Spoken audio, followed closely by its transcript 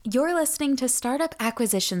You're listening to Startup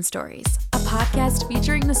Acquisition Stories, a podcast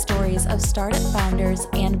featuring the stories of startup founders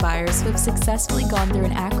and buyers who have successfully gone through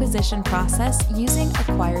an acquisition process using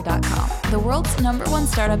Acquire.com, the world's #1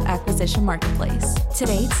 startup acquisition marketplace. To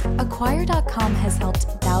date, Acquire.com has helped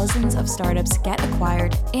thousands of startups get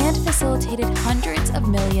acquired and facilitated hundreds of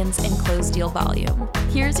millions in closed deal volume.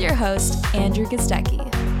 Here's your host, Andrew Gostecki.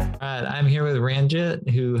 I'm here with Ranjit,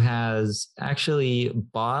 who has actually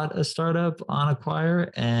bought a startup on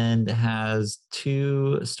Acquire and has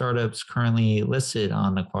 2 startups currently listed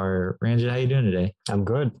on Acquire. Ranjit, how are you doing today? I'm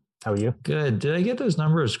good. How are you? Good. Did I get those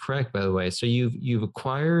numbers correct, by the way? So you've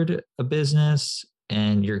acquired a business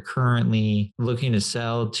and you're currently looking to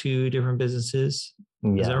sell 2 different businesses.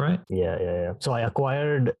 Yeah. Is that right? Yeah. So I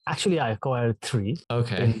acquired 3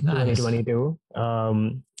 Okay, in nice. 2022.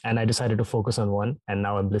 And I decided to focus on one, and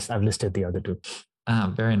now I've listed the other 2.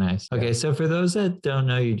 Very nice. Okay, Yeah. so for those that don't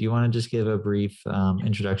know you, do you want to just give a brief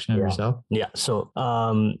introduction of yourself? Yeah. So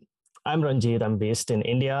I'm Ranjit. I'm based in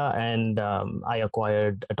India, and I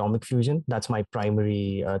acquired Atomic Fusion. That's my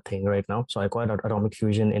primary thing right now. So I acquired Atomic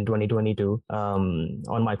Fusion in 2022 on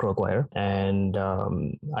MicroAcquire, and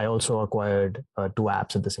I also acquired 2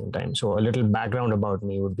 apps at the same time. So a little background about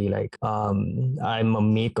me would be like I'm a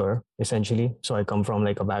maker essentially. So I come from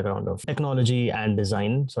like a background of technology and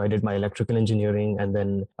design. So I did my electrical engineering, and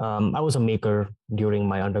then I was a maker during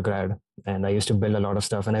my undergrad. And I used to build a lot of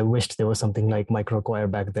stuff, and I wished there was something like MicroAcquire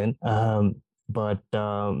back then.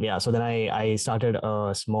 So then I started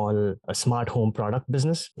a smart home product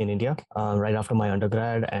business in India right after my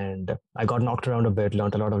undergrad, and I got knocked around a bit,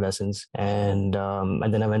 learned a lot of lessons, and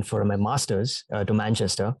then I went for my master's to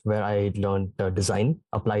Manchester, where I learned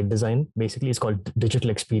applied design. Basically, it's called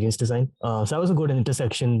digital experience design. So that was a good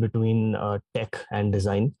intersection between tech and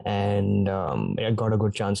design, and I got a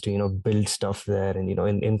good chance to build stuff there, and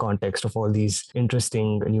in context of all these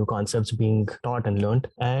interesting new concepts being taught and learned.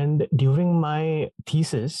 And during my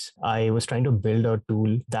thesis, I was trying to build a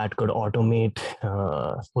tool that could automate,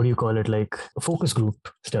 like a focus group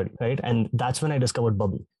study, right? And that's when I discovered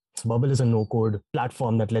Bubble. So Bubble is a no-code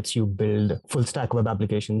platform that lets you build full-stack web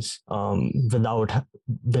applications without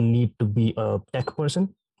the need to be a tech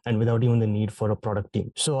person, and without even the need for a product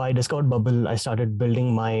team. So I discovered Bubble. I started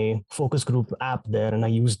building my focus group app there, and I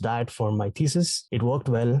used that for my thesis. It worked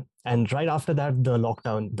well. And right after that, the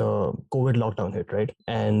COVID lockdown hit, right?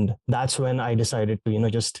 And that's when I decided to,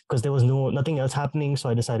 just because there was nothing else happening. So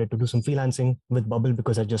I decided to do some freelancing with Bubble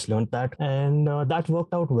because I just learned that. And that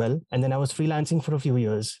worked out well. And then I was freelancing for a few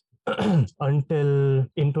years. Until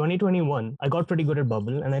in 2021, I got pretty good at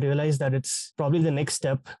Bubble, and I realized that it's probably the next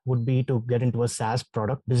step would be to get into a SaaS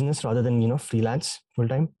product business rather than, freelance full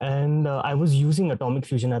time. And I was using Atomic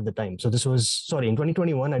Fusion at the time. So in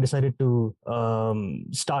 2021, I decided to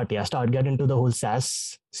get into the whole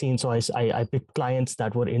SaaS scene. So I picked clients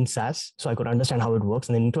that were in SaaS so I could understand how it works.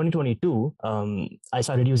 And then in 2022, I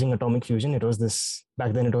started using Atomic Fusion.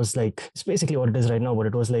 Back then it was like, it's basically what it is right now, but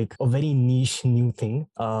it was like a very niche new thing.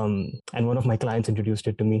 And one of my clients introduced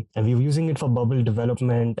it to me, and we were using it for Bubble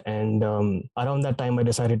development. And around that time, I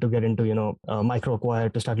decided to get into,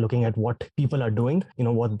 MicroAcquire, to start looking at what people are doing,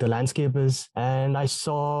 what the landscape is. And I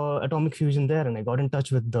saw Atomic Fusion there, and I got in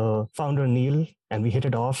touch with the founder, Neil, and we hit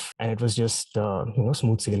it off, and it was just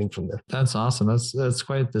smooth sailing from there. That's awesome. That's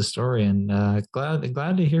quite the story, and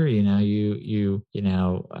glad to hear. You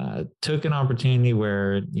took an opportunity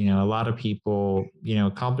where a lot of people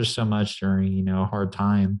accomplished so much during a hard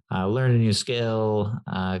time, learned a new skill,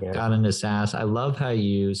 got into SaaS. I love how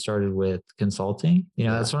you started with consulting.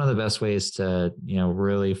 That's one of the best ways to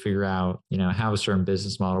really figure out how a certain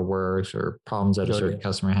business model works or problems that a certain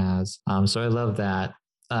customer has. So I love that.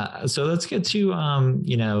 So let's get to,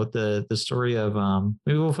 the story of,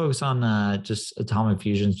 maybe we'll focus on just Atomic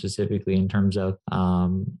Fusion specifically in terms of,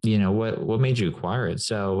 what made you acquire it.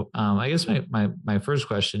 So I guess my first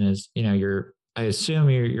question is, I assume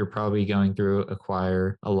you're probably going through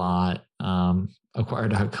Acquire a lot.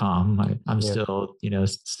 Acquire.com. I'm still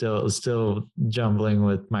jumbling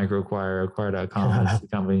with MicroAcquire. Acquire.com is the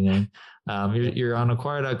company name. You're on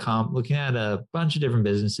Acquire.com looking at a bunch of different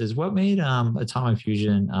businesses. What made Atomic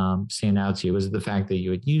Fusion stand out to you? Was it the fact that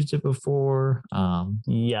you had used it before?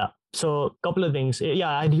 Yeah. So a couple of things.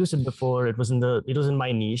 Yeah, I'd used it before. It was in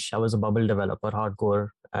my niche. I was a Bubble developer, hardcore,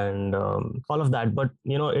 and all of that. But,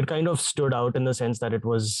 it kind of stood out in the sense that it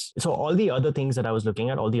was, so all the other things that I was looking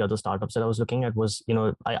at, all the other startups that I was looking at was,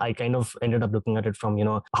 I kind of ended up looking at it from,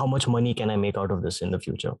 how much money can I make out of this in the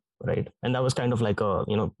future? right? And that was kind of like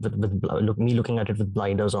me looking at it with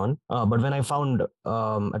blinders on. But when I found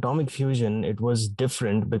Atomic Fusion, it was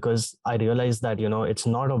different because I realized that it's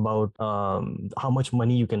not about how much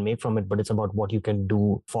money you can make from it, but it's about what you can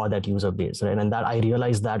do for that user base, right? And that I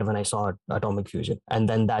realized that when I saw Atomic Fusion, and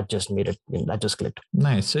then that just made it, that just clicked.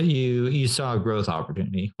 Nice. So you saw a growth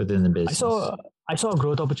opportunity within the business. I saw a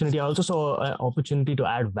growth opportunity. I also saw an opportunity to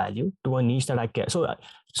add value to a niche that I care.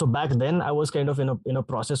 So back then I was kind of in a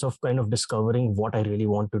process of kind of discovering what I really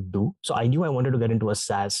want to do. So I knew I wanted to get into a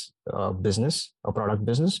SaaS business, a product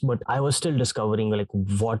business, but I was still discovering like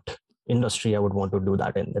what industry I would want to do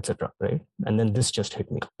that in, etc. Right. And then this just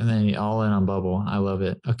hit me. And then all in on Bubble. I love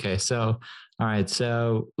it. Okay. So, all right.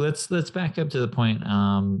 So let's back up to the point.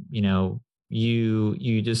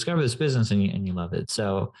 You discover this business and you love it.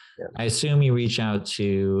 So yeah. I assume you reach out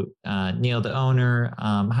to Neil, the owner.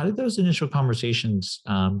 How did those initial conversations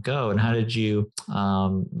go, and how did you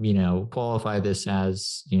qualify this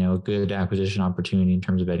as a good acquisition opportunity in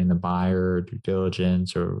terms of vetting the buyer, due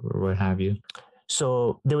diligence, or what have you?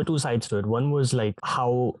 So there were two sides to it. One was like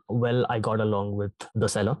how well I got along with the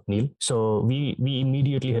seller, Neil. So we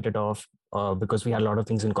immediately hit it off. Because we had a lot of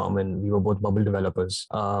things in common. We were both Bubble developers,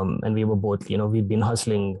 and we were both, we'd been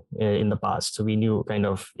hustling in the past. So we knew kind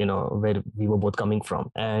of, where we were both coming from.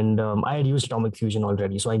 And I had used Atomic Fusion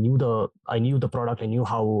already. So I knew the product. I knew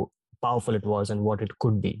how powerful it was and what it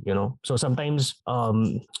could be, So sometimes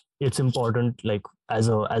it's important, like as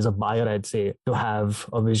a buyer, I'd say, to have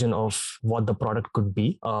a vision of what the product could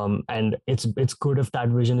be. And it's good if that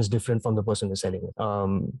vision is different from the person who's selling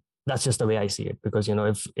it. That's just the way I see it, because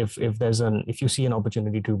if you see an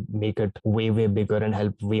opportunity to make it way bigger and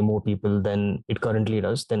help way more people than it currently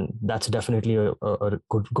does, then that's definitely a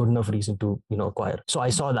good enough reason to acquire. So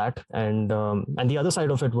I saw that, and the other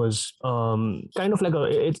side of it was kind of like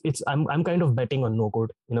I'm kind of betting on no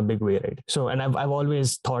code in a big way, right? So and I've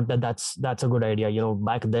always thought that's a good idea.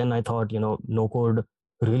 Back then I thought no code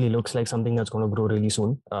really looks like something that's going to grow really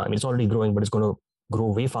soon. I mean, it's already growing, but it's going to grow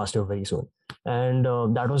way faster very soon. And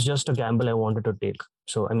that was just a gamble I wanted to take.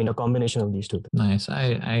 So, I mean, a combination of these two. Nice.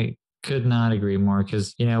 I could not agree more,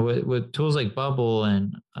 because, with tools like Bubble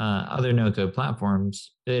and other no-code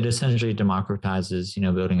platforms, it essentially democratizes,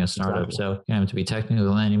 building a startup. Exactly. So you don't have to be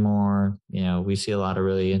technical anymore. We see a lot of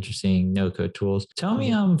really interesting no-code tools. Tell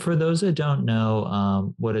me, for those that don't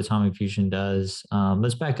know what Atomic Fusion does,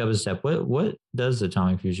 let's back up a step. What does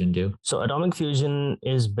Atomic Fusion do? So Atomic Fusion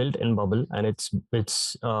is built in Bubble, and it's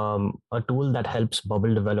a tool that helps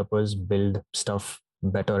Bubble developers build stuff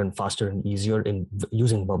better and faster and easier in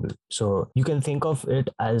using Bubble. So you can think of it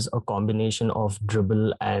as a combination of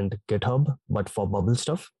Dribble and GitHub, but for Bubble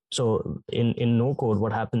stuff. So in no code,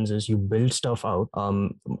 what happens is you build stuff out.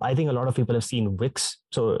 I think a lot of people have seen Wix.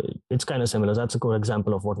 So it's kind of similar. That's a good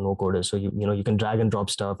example of what no code is. So you can drag and drop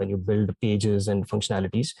stuff and you build pages and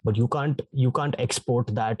functionalities, but you can't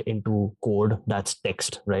export that into code that's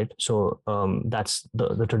text, right? So that's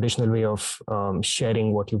the traditional way of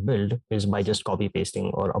sharing what you build is by just copy pasting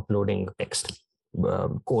or uploading text.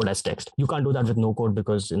 Code as text. You can't do that with no code,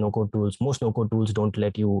 because most no code tools don't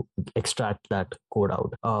let you extract that code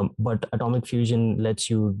out. But Atomic Fusion lets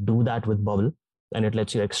you do that with Bubble, and it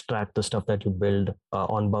lets you extract the stuff that you build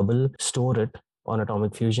on Bubble, store it on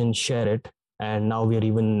Atomic Fusion, share it, and now we are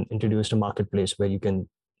even introduced a marketplace where you can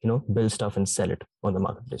build stuff and sell it on the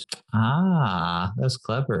marketplace. That's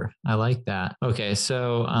clever. I like that. Okay,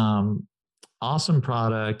 so awesome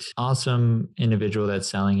product, awesome individual that's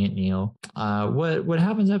selling it, Neil. What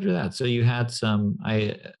happens after that? So you had some,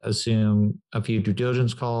 I assume, a few due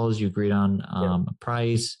diligence calls. You agreed on a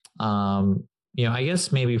price. I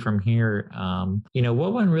guess maybe from here,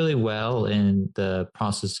 what went really well in the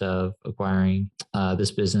process of acquiring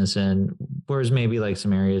this business, and where's maybe like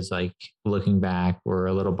some areas like looking back were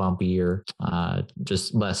a little bumpy, or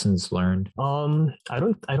just lessons learned? I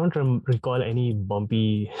don't recall any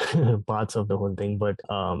bumpy parts of the whole thing, but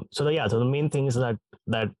so the main things that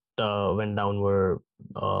went down were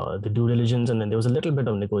the due diligence, and then there was a little bit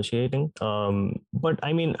of negotiating. But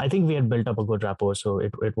I mean, I think we had built up a good rapport, so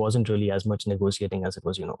it wasn't really as much negotiating as it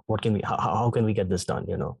was, how can we get this done?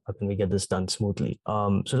 How can we get this done smoothly?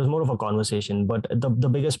 So it was more of a conversation, but the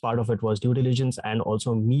biggest part of it was due diligence, and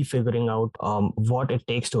also me figuring out what it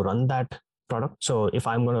takes to run that product. So if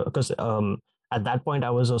I'm gonna, because at that point I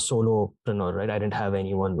was a solopreneur, right? I didn't have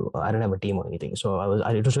anyone, I didn't have a team or anything. So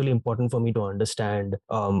it was really important for me to understand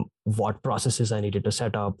what processes I needed to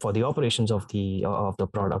set up for the operations of the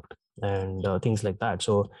product and things like that.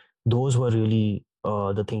 So those were really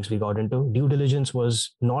the things we got into. Due diligence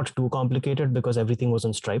was not too complicated because everything was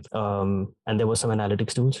on Stripe, and there was some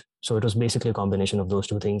analytics tools. So it was basically a combination of those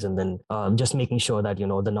two things, and then just making sure that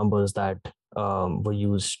the numbers that were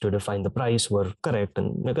used to define the price were correct,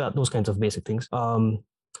 and those kinds of basic things.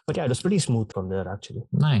 But yeah, it was pretty smooth from there, actually.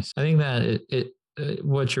 Nice. I think that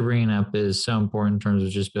what you're bringing up is so important in terms of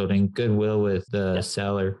just building goodwill with the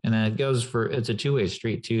seller. And that goes it's a two-way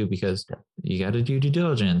street too, because you got to do due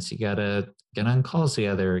diligence. You got to get on calls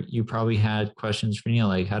together. You probably had questions for Neil,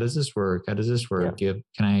 like, how does this work? How does this work? Can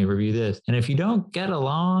I review this? And if you don't get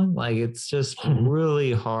along, like, it's just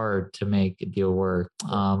really hard to make a deal work.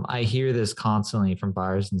 I hear this constantly from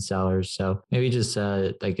buyers and sellers. So maybe just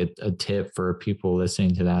like a tip for people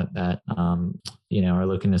listening to that are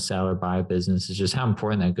looking to sell or buy a business is just how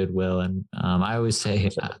important that goodwill. And I always say,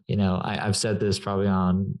 I've said this probably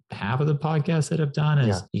on half of the podcasts that I've done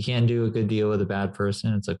is you can't do a good deal with a bad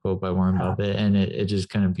person. It's a quote by Warren Buffett, and it just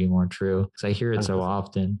couldn't be more true because I hear it so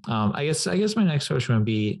often. I guess my next question would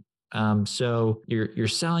be, so you're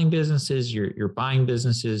selling businesses, you're buying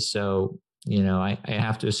businesses. So, I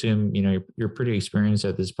have to assume, you're pretty experienced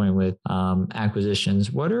at this point with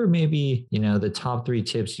acquisitions. What are maybe, the top 3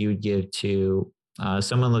 tips you would give to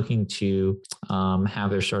someone looking to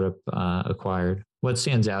have their startup acquired? What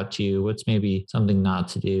stands out to you? What's maybe something not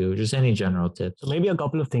to do? Just any general tips. So maybe a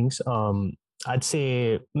couple of things. I'd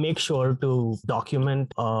say make sure to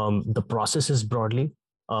document the processes broadly.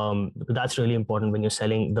 That's really important when you're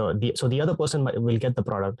selling so the other person will get the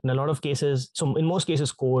product. In a lot of cases, so in most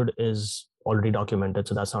cases, code is already documented,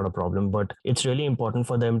 so that's not a problem, but it's really important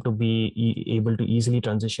for them to be able to easily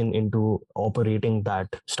transition into operating that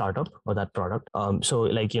startup or that product. So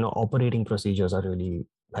like, operating procedures are really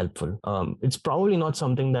helpful. It's probably not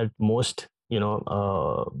something that most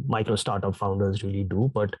micro startup founders really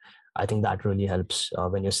do, but I think that really helps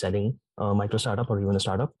when you're selling a micro startup or even a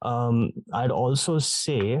startup. I'd also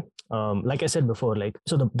say, like I said before,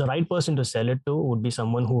 so the right person to sell it to would be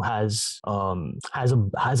someone who has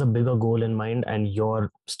a bigger goal in mind, and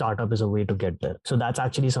your startup is a way to get there. So that's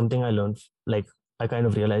actually something I learned. I kind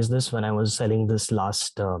of realized this when I was selling this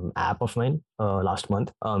last app of mine last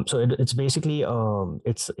month. So it's basically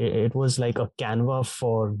it was like a Canva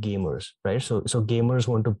for gamers, right? So gamers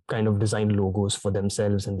want to kind of design logos for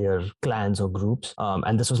themselves and their clans or groups,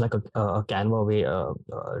 and this was like a Canva way,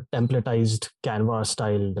 templatized Canva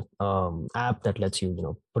styled app that lets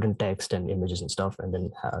you put in text and images and stuff, and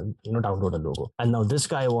then download a logo. And now this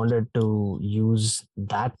guy wanted to use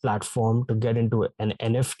that platform to get into an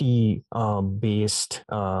NFT based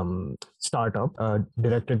startup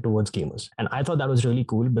directed towards gamers. And I thought that was really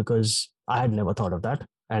cool because I had never thought of that.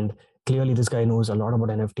 And clearly this guy knows a lot about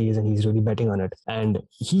NFTs and he's really betting on it. And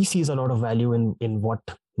he sees a lot of value in what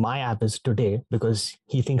my app is today because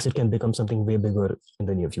he thinks it can become something way bigger in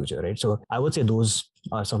the near future, right? So I would say those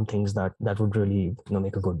are some things that would really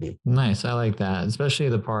make a good deal. Nice. I like that, especially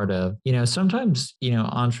the part of, sometimes,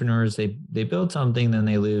 entrepreneurs, they build something, then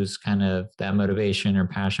they lose kind of that motivation or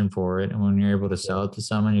passion for it. And when you're able to sell it to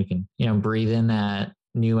someone, you can, breathe in that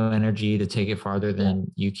new energy to take it farther than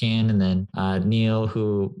you can. And then Neil,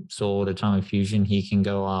 who sold Atomic Fusion, he can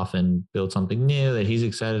go off and build something new that he's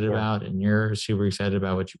excited about, and you're super excited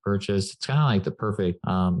about what you purchased. It's kind of like the perfect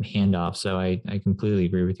handoff. So I completely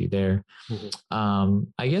agree with you there. Mm-hmm.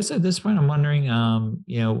 I guess at this point, I'm wondering,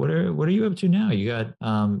 what are you up to now? You got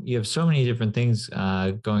you have so many different things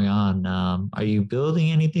going on. Are you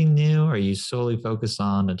building anything new? Are you solely focused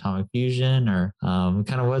on Atomic Fusion, or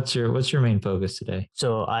kind of what's your main focus today?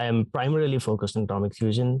 So I am primarily focused on Atomic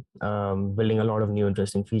Fusion, building a lot of new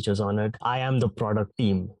interesting features on it. I am the product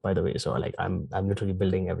team, by the way. So I'm literally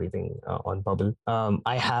building everything on Bubble.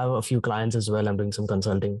 I have a few clients as well. I'm doing some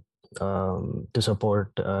consulting to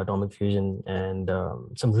support Atomic Fusion, and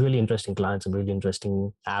some really interesting clients, some really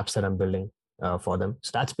interesting apps that I'm building for them.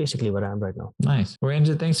 So that's basically where I am right now. Nice. Well,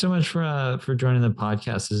 Ranjit, thanks so much for joining the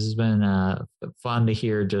podcast. This has been fun to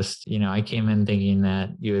hear. Just, I came in thinking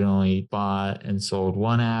that you had only bought and sold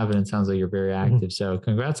one app, and it sounds like you're very active. Mm-hmm. So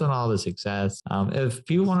congrats on all the success. If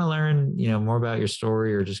people want to learn, more about your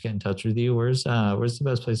story or just get in touch with you, where's the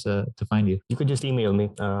best place to find you? You could just email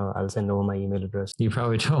me. I'll send over my email address. You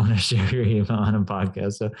probably don't want to share your email on a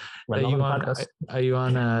podcast. So are you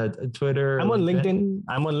on Twitter? I'm on LinkedIn.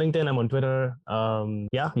 I'm on Twitter.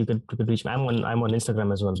 You could reach me. I'm on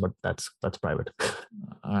Instagram as well, but that's private.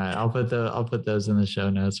 All right, I'll put those in the show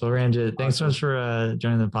notes. Well, Ranjit, thanks so much for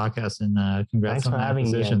joining the podcast, and congrats on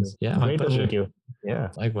having me. Yeah, great to meet you. Yeah,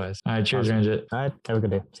 likewise. All right, cheers, Ranjit. All right, have a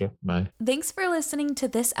good day. See you. Bye. Thanks for listening to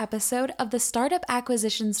this episode of the Startup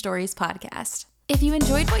Acquisition Stories podcast. If you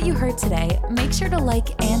enjoyed what you heard today, make sure to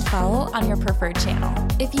like and follow on your preferred channel.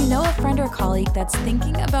 If you know a friend or colleague that's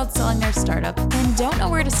thinking about selling their startup and don't know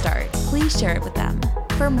where to start, please share it with them.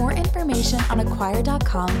 For more information on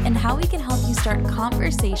Acquire.com and how we can help you start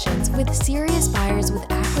conversations with serious buyers with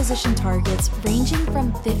acquisition targets ranging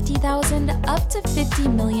from $50,000 up to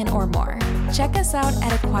 $50 million or more, check us out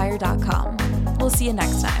at Acquire.com. We'll see you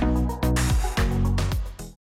next time.